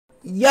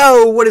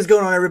Yo, what is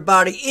going on,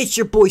 everybody? It's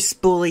your boy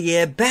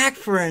Spullia, back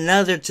for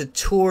another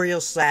tutorial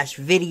slash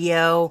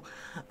video.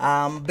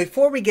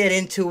 Before we get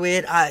into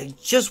it,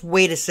 just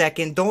wait a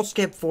second. Don't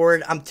skip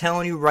forward. I'm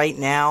telling you right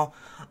now.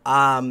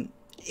 Make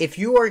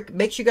sure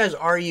you guys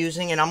are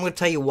using, and I'm going to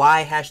tell you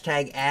why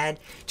 #ad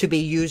to be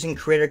using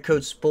creator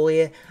code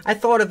Spullia. I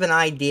thought of an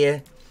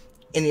idea.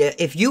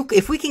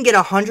 If we can get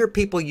 100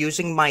 people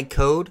using my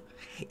code,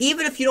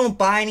 even if you don't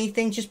buy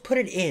anything, just put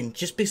it in,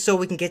 so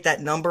we can get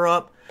that number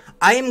up.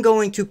 I am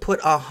going to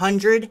put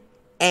 100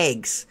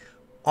 eggs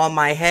on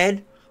my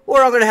head,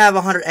 or I'm going to have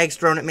 100 eggs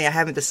thrown at me. I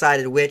haven't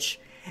decided which.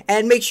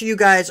 And make sure you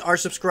guys are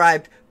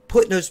subscribed,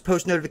 put those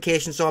post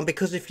notifications on,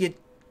 because if you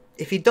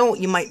don't,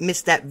 you might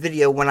miss that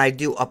video when I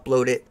do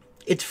upload it.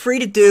 It's free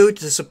to do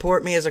to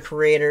support me as a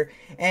creator.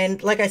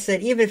 And like I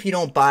said, even if you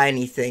don't buy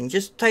anything,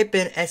 just type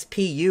in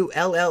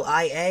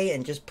SPULLIA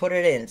and just put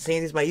it in. Same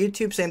thing as my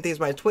YouTube, same thing as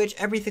my Twitch,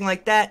 everything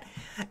like that.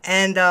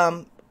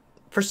 And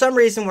for some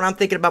reason, when I'm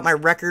thinking about my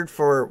record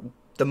for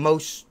the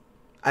most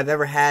I've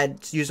ever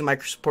had using my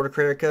supporter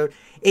creator code,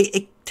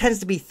 it tends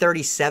to be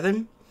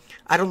 37.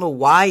 I don't know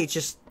why,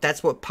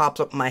 that's what pops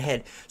up in my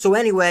head. So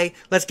anyway,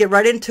 let's get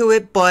right into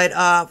it,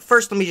 but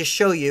first let me just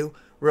show you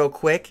real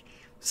quick.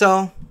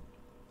 So,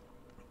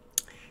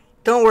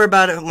 don't worry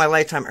about it, my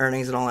lifetime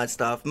earnings and all that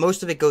stuff.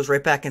 Most of it goes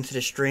right back into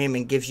the stream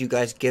and gives you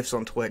guys gifts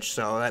on Twitch,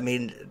 so I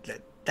mean,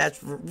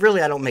 that's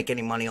really, I don't make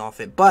any money off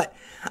it. But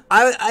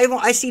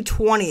I see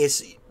 20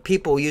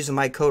 people using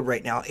my code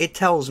right now. It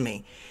tells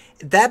me.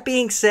 That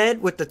being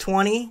said, with the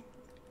 20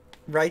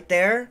 right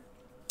there,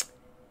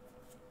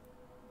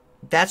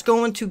 that's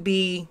going to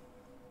be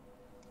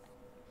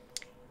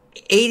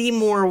 80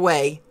 more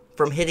away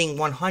from hitting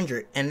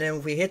 100. And then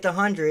if we hit the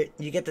 100,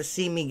 you get to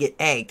see me get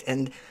egged.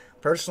 And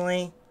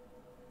personally,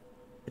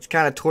 it's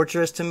kind of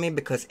torturous to me,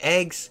 because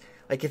eggs,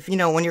 like, if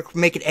when you're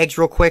making eggs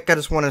real quick, I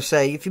just want to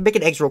say, if you're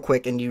making eggs real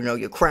quick and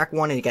you crack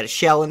one and you got a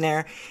shell in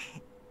there,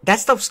 that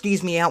stuff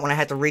skews me out when I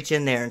have to reach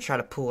in there and try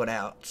to pull it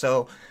out.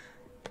 So,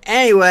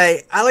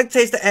 anyway, I like to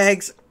taste the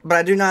eggs, but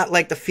I do not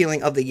like the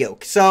feeling of the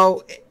yolk.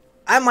 So,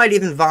 I might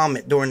even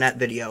vomit during that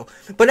video.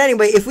 But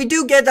anyway, if we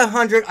do get the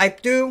 100, I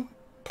do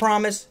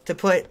promise to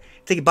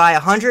buy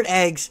 100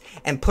 eggs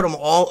and put them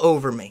all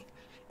over me.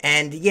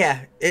 And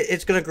yeah,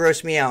 it's going to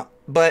gross me out.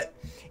 But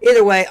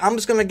either way, I'm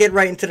just going to get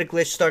right into the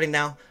glitch starting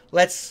now.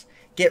 Let's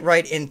get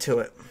right into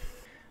it.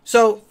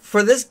 So,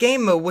 for this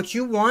game mode, what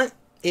you want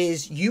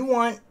is you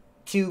want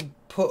to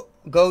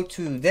go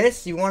to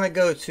this. You want to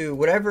go to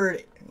whatever,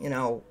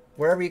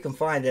 wherever you can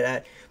find it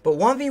at. But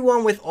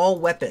 1v1 with all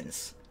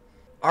weapons.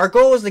 Our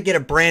goal is to get a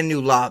brand new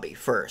lobby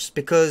first,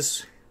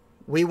 because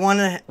we want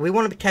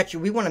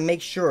to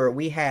make sure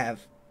we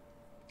have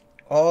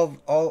all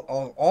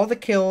the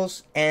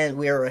kills and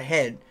we are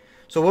ahead.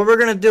 So what we're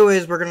going to do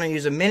is we're going to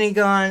use a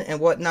minigun and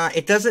whatnot.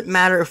 It doesn't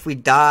matter if we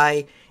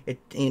die. We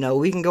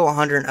can go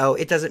 100-0.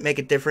 It doesn't make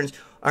a difference.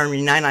 Or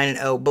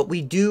 99-0. But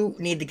we do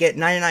need to get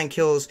 99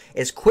 kills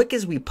as quick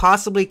as we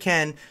possibly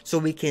can, so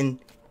we can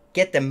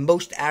get the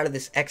most out of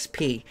this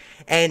XP.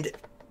 And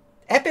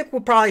Epic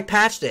will probably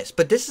patch this,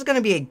 but this is going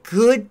to be a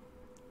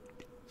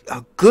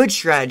good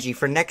strategy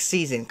for next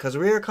season, because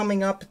we are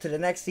coming up to the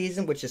next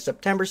season, which is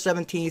September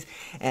 17th.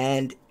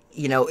 And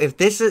if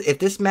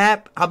this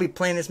map, I'll be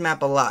playing this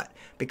map a lot,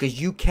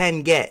 because you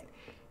can get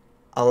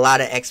a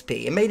lot of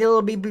XP. It may be a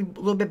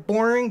little bit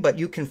boring, but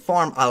you can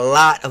farm a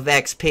lot of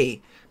XP.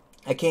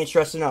 I can't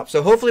stress enough.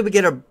 So hopefully we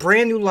get a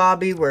brand new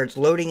lobby where it's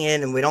loading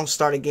in and we don't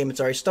start a game it's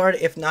already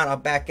started. If not, I'll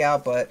back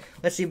out, but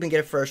let's see if we can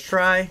get it first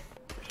try.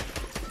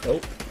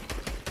 Nope.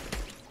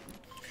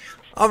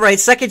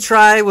 Alright, second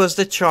try was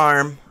the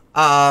charm.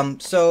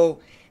 So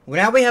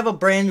now we have a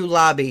brand new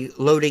lobby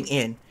loading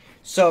in.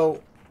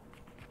 So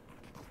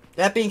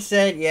that being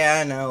said, yeah,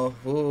 I know.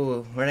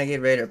 Ooh, we're gonna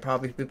get raided.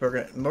 Probably people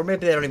are gonna, or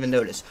maybe they don't even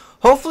notice.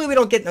 Hopefully we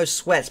don't get no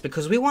sweats,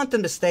 because we want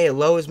them to stay as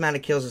low as amount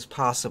of kills as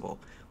possible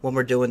when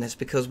we're doing this,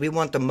 because we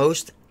want the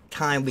most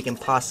time we can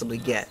possibly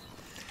get.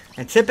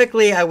 And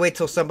typically I wait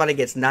till somebody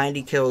gets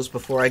 90 kills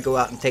before I go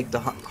out and take the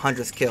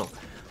 100th kill.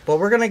 But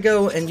we're gonna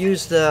go and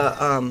use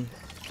the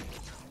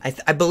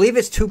I believe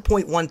it's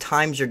 2.1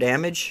 times your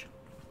damage.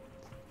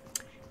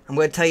 I'm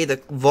going to tell you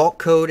the vault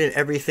code and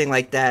everything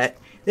like that.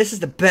 This is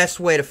the best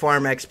way to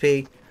farm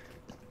XP.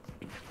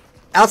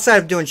 Outside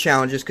of doing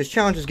challenges, because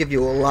challenges give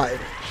you a lot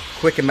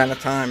quick amount of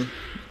time.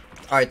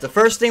 Alright, the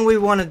first thing we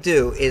want to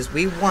do is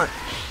we want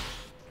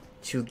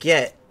to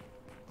get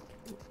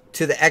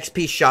to the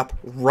XP shop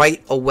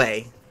right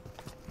away.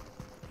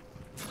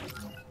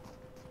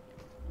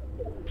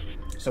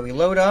 So we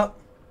load up.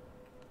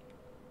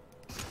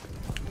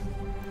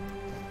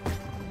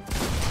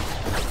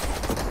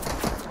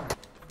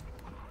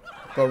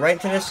 Go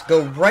right to this.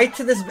 Go right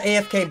to this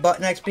AFK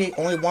button XP.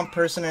 Only one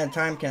person at a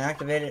time can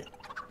activate it.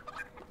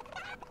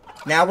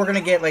 Now we're gonna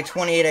get like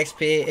 28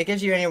 XP. It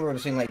gives you anywhere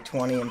between like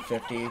 20 and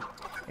 50.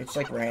 It's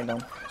like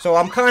random. So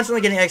I'm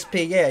constantly getting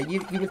XP. Yeah,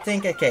 you would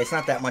think, okay, it's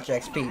not that much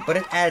XP, but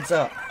it adds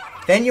up.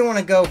 Then you want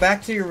to go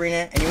back to your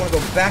arena and you want to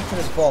go back to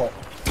this vault.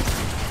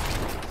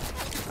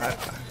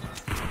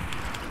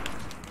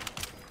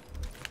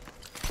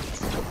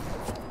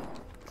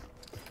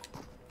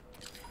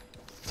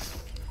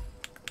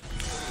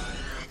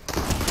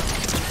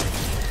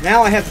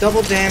 Now I have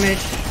double damage.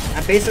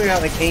 I basically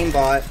got like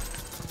aimbot.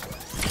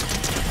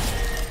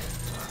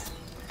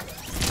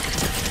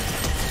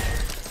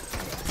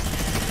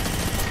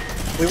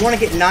 We want to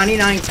get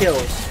 99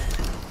 kills.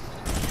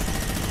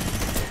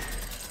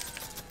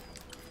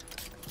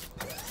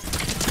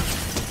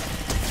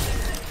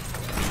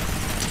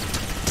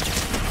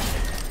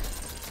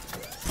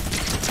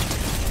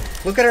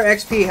 Look at our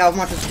XP, how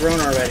much it's grown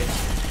already.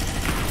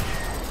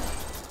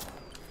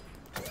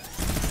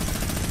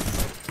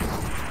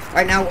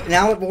 Alright,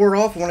 now we're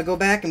off. We want to go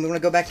back, and we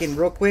want to go back in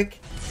real quick.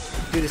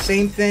 Do the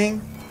same thing.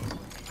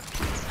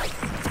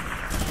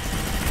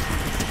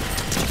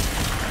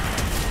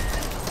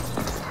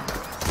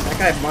 That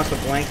guy must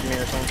have blanked me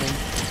or something.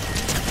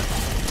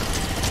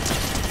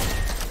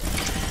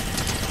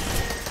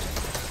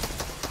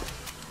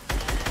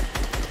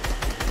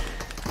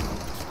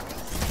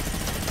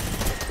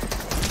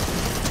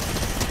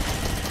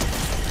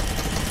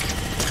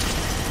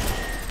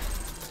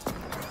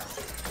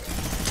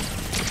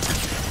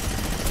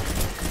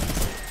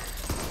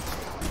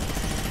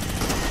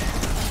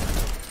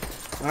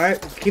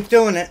 Alright, keep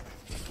doing it.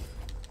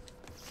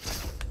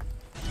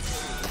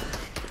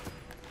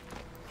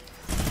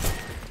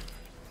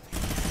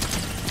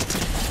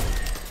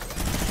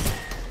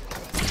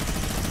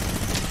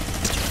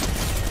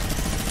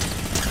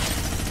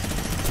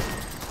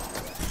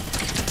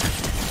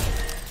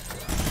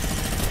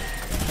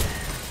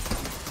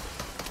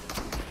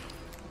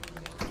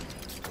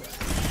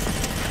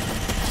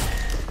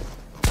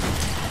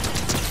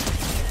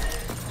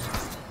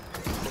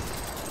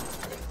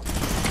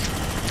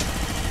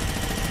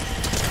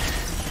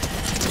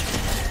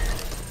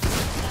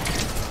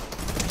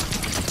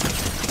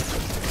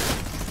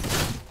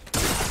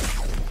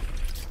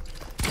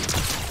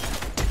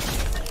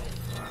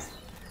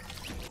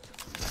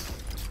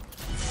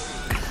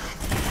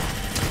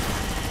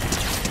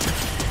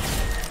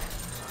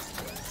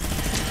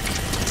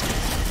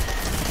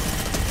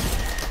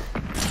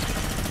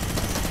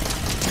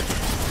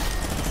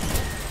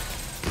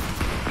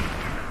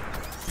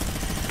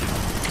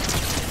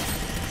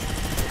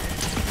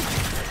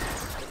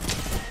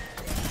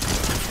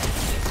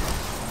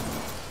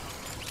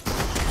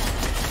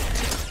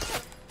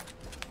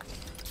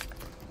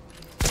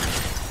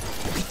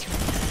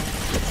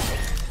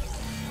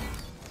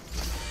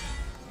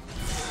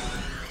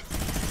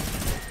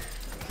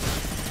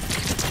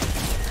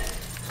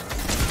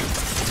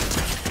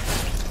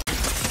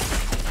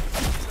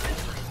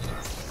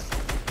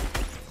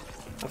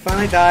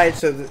 Finally died,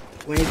 so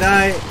when you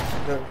die,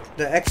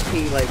 the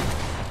XP like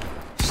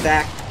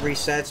stack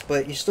resets,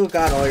 but you still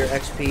got all your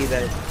XP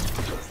that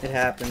it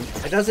happened.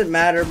 It doesn't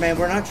matter, man.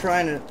 We're not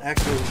trying to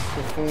actually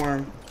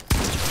perform.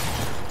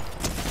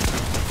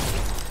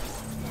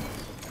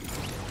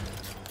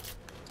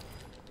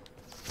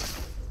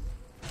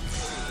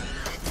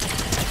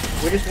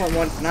 We just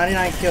want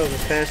 99 kills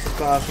as fast as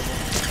possible.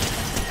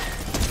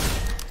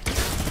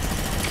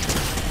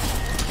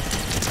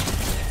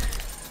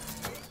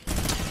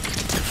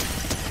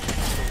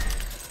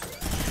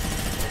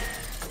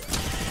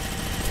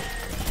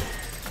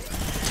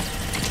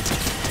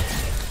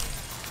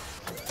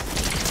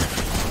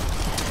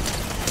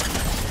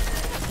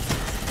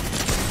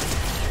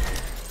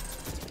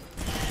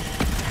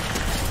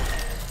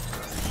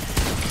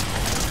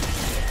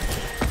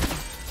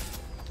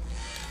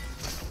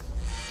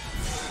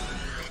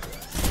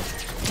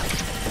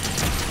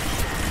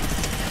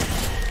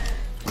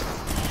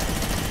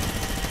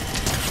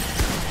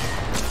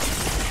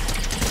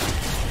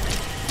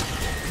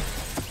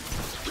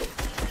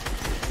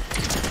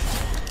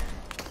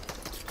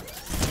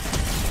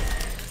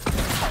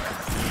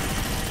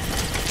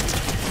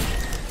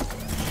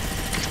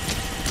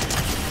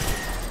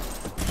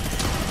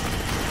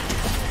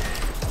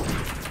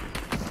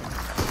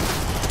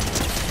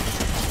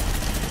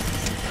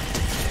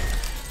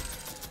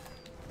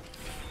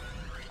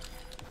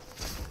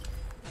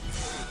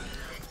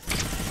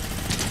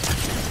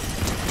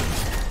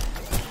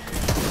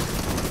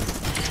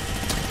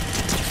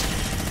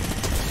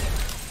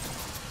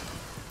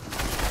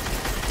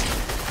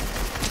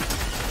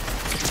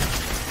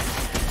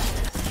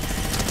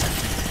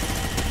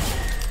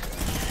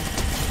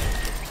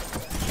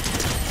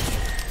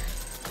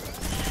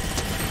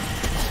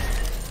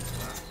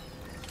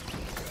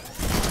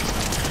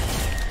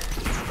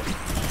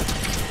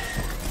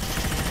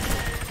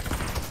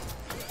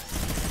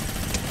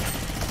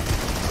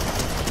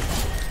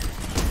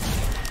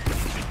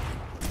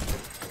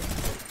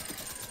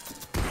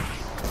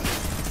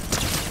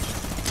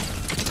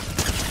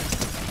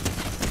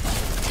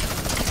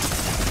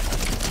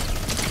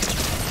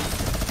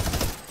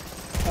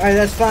 Alright,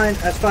 that's fine.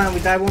 That's fine. We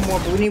died one more,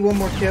 but we need one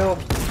more kill.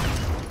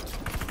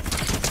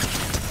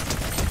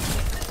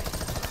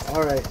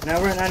 Alright,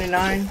 now we're at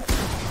 99.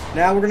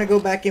 Now we're gonna go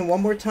back in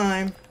one more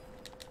time.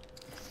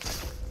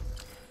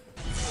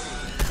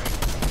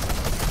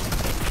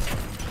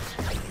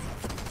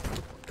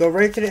 Go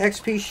right to the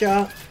XP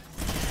shop.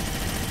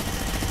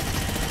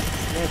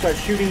 I'm gonna start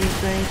shooting these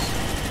things.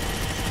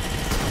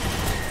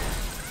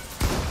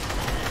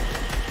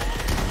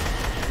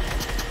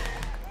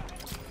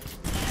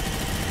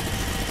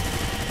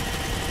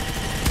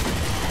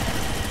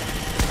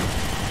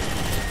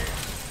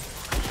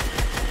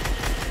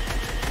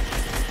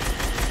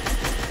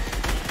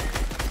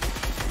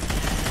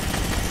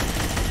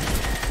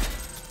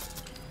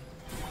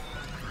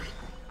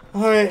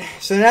 Alright,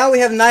 so now we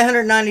have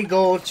 990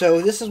 gold, so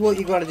this is what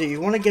you gotta do.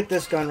 You wanna get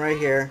this gun right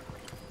here.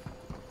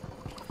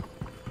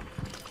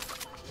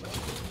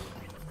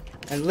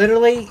 And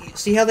literally,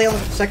 see how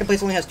second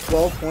place only has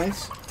 12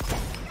 points?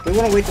 We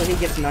wanna wait till he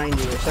gets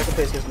 90, or second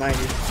place gets 90.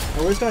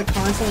 And we're just gonna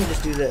constantly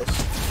just do this.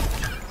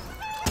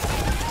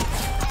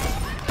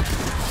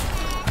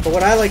 But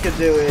what I like to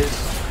do is,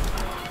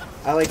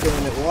 I like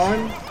doing it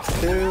 1,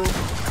 2,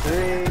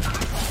 3,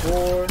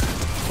 4,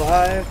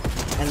 5,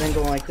 and then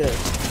going like this.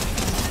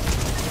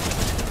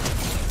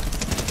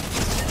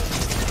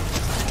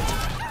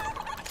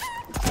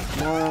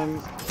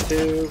 One,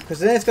 two, because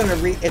then it's gonna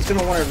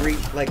want to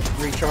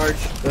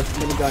recharge the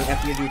minigun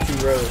after you do 2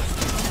 rows.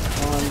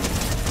 1,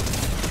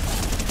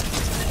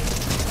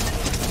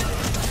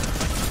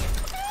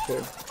 2.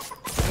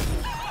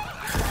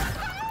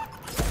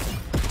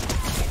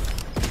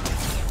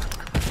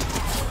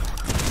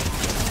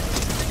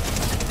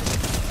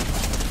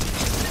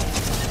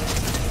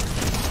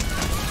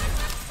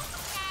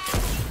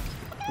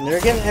 And they're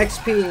getting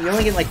XP. You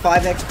only get like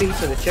 5 XP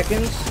for the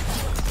chickens.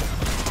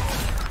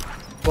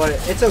 But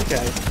it's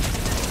okay.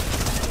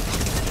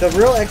 The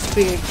real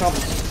XP comes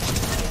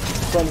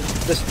from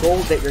this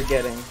gold that you're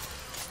getting.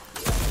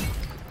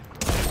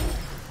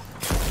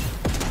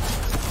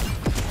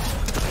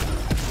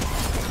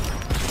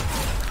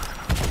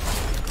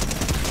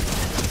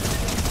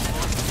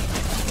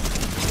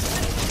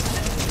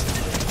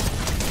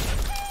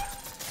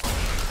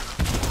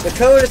 The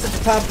code is at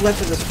the top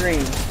left of the screen,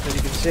 as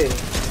you can see.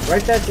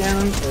 Write that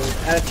down or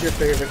add it to your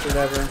favorites,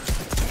 whatever.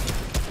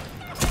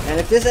 And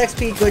if this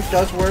XP glitch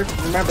does work,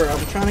 remember,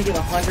 I'm trying to get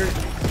 100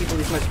 people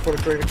use my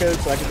supported creator code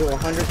so I can do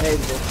 100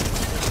 eggs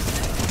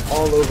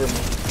all over me.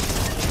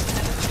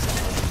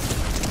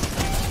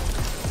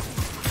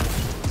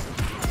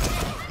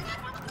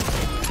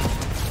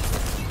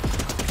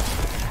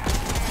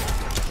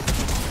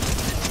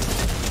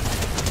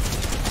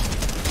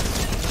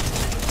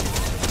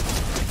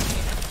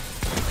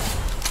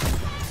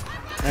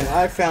 And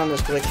I found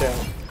this glitch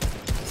out.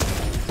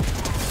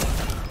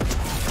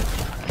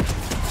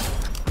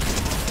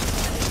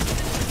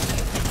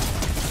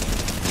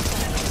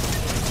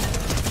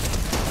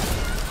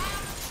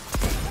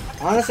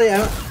 Honestly,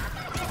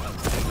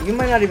 you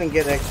might not even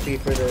get XP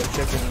for the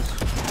chickens.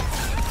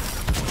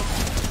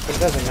 But it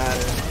doesn't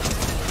matter.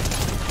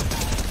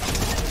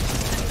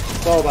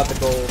 It's all about the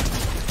gold.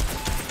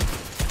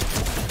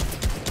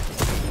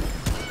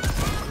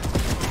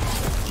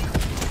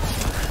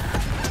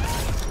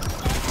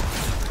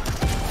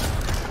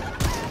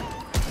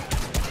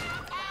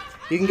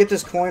 You can get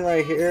this coin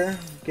right here.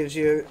 Gives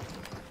you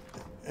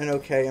an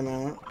okay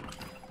amount.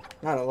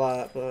 Not a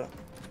lot, but...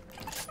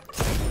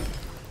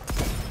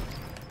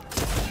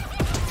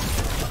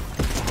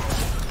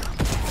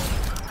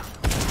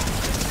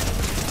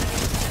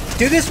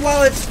 do this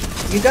while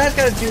it's... you guys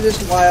gotta do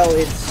this while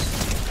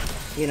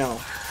it's, you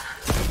know,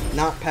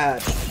 not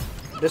patched.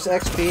 This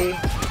XP,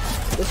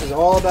 this is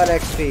all about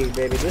XP,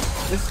 baby. This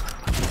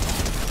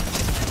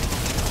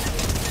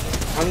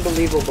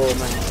unbelievable,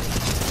 man.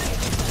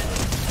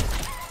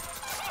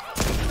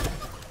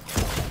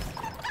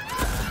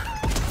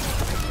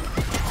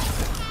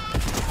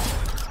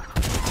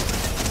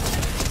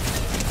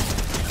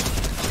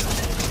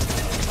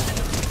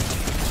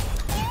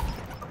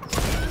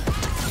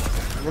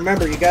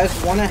 Remember, you guys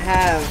want to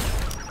have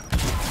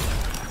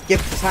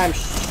give time,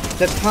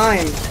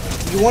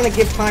 you want to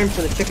give time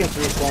for the chickens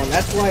to respawn.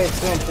 That's why it's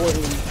so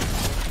important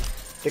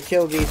to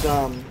kill these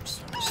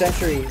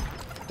sentry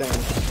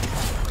things,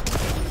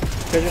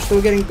 because you're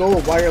still getting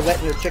gold while you're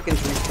letting your chickens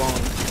respawn.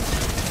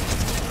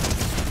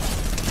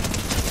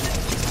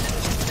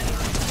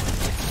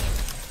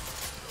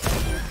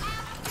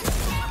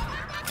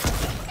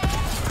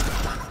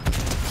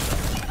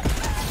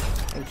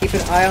 And keep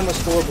an eye on the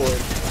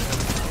scoreboard.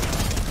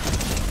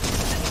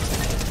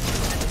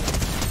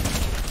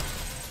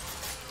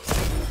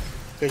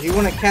 Because you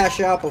want to cash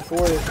out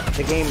before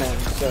the game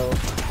ends, so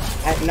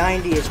at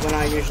 90 is when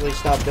I usually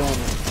stop doing it.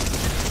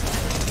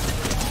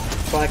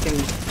 So I can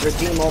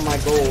redeem all my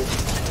gold.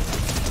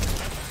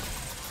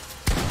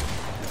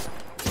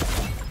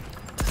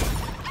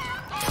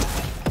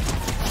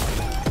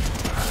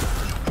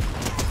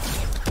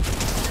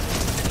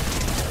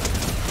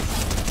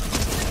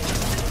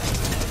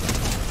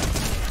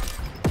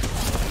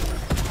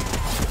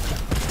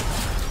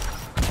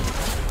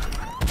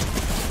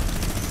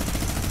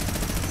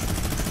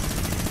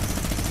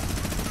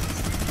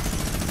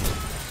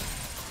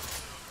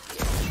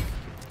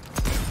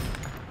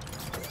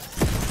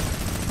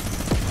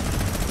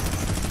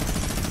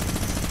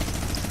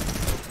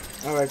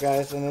 Alright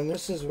guys, and then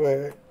this is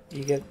where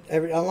you get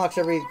unlocks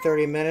every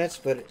 30 minutes,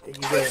 but you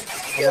get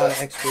a lot of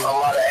XP. A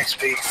lot of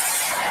XP.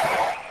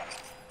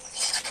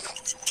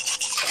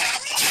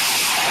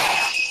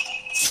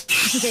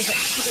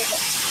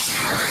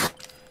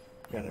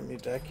 Gotta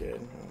mute that kid. I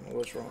don't know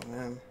what's wrong with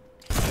him.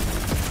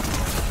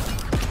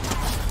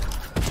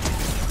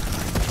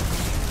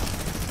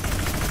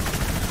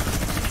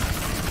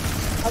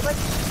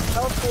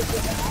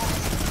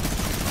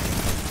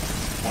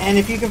 And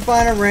if you can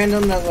find a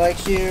random that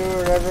likes you or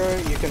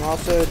whatever, you can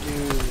also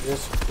do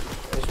this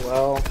as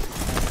well.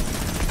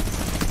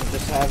 And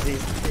just have the,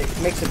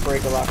 it makes it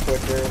break a lot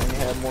quicker when you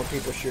have more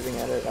people shooting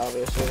at it,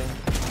 obviously.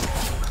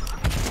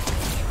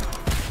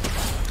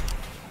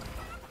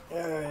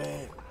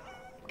 Alright,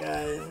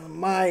 guys,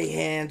 my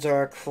hands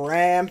are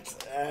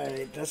cramped.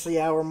 Alright, that's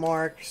the hour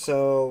mark,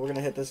 so we're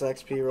gonna hit this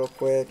XP real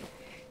quick.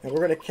 And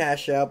we're gonna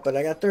cash out, but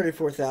I got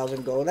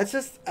 34,000 gold. That's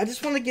just, I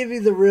just want to give you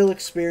the real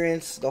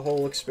experience, the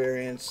whole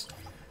experience.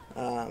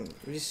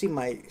 You see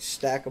my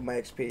stack of my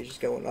XP is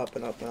just going up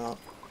and up and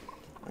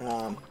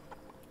up.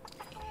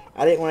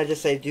 I didn't want to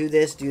just say do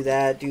this, do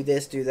that, do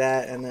this, do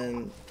that, and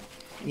then,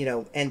 you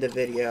know, end the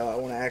video. I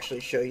want to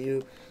actually show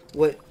you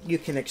what you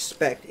can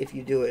expect if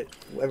you do it,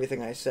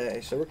 everything I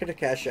say. So we're gonna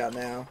cash out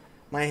now.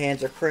 My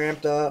hands are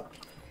cramped up,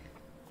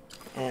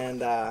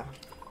 and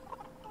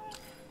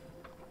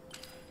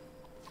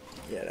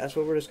yeah, that's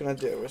what we're just going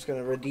to do. We're just going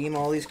to redeem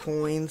all these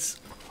coins.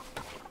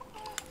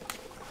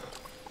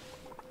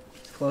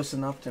 Close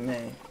enough to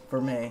me, for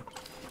me.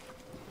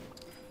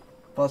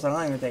 Plus, I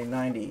don't even think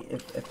 90.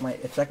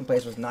 If second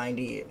place was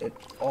 90,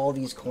 all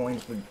these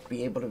coins would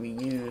be able to be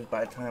used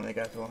by the time they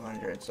got to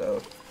 100.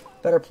 So,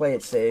 better play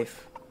it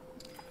safe.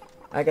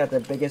 I got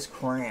the biggest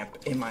cramp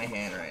in my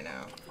hand right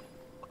now.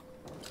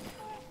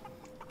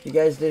 If you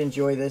guys did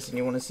enjoy this and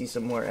you want to see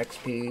some more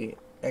XP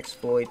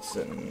exploits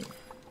and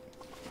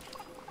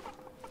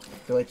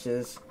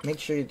glitches, make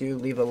sure you do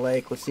leave a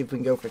like. Let's see if we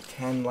can go for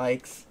 10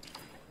 likes.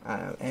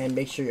 And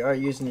make sure you are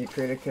using your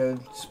creator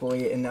code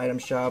Spullia in the item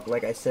shop.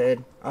 Like I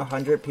said,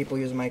 100 people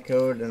use my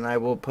code and I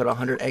will put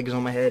 100 eggs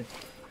on my head.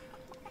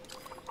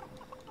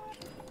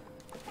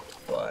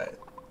 But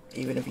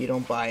even if you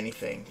don't buy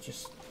anything,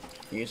 just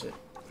use it.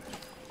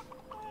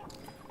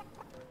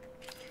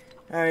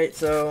 Alright,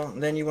 so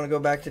then you want to go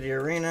back to the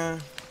arena.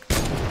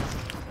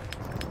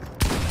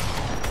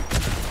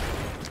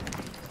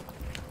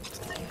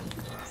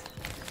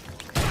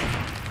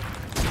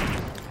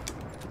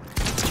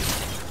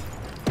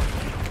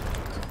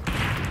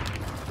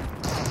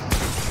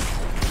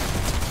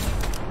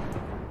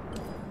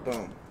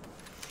 Boom.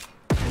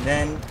 And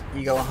then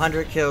you go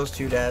 100 kills,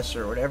 2 deaths,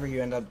 or whatever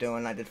you end up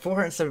doing. I did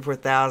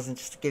 474,000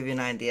 just to give you an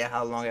idea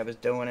how long I was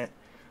doing it.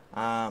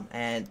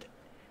 And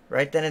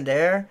right then and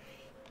there,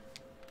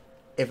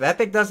 if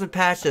Epic doesn't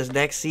patch this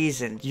next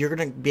season, you're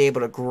going to be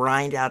able to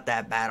grind out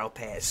that battle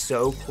pass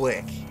so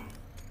quick.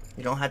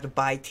 You don't have to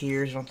buy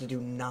tiers, you don't have to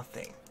do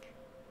nothing.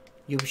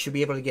 You should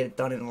be able to get it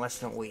done in less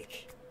than a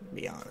week, to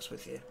be honest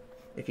with you.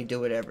 If you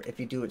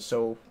do it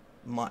so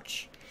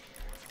much.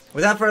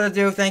 Without further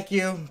ado, thank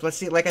you. Let's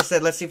see, like I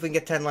said, let's see if we can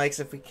get 10 likes.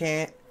 If we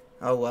can't,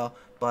 oh well.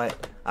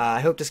 But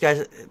I hope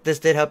this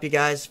did help you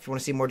guys. If you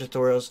want to see more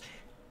tutorials,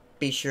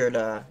 be sure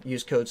to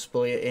use code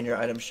Spullia in your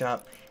item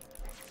shop.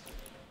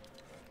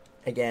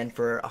 Again,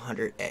 for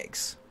 100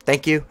 eggs.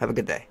 Thank you. Have a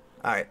good day.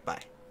 Alright,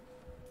 bye.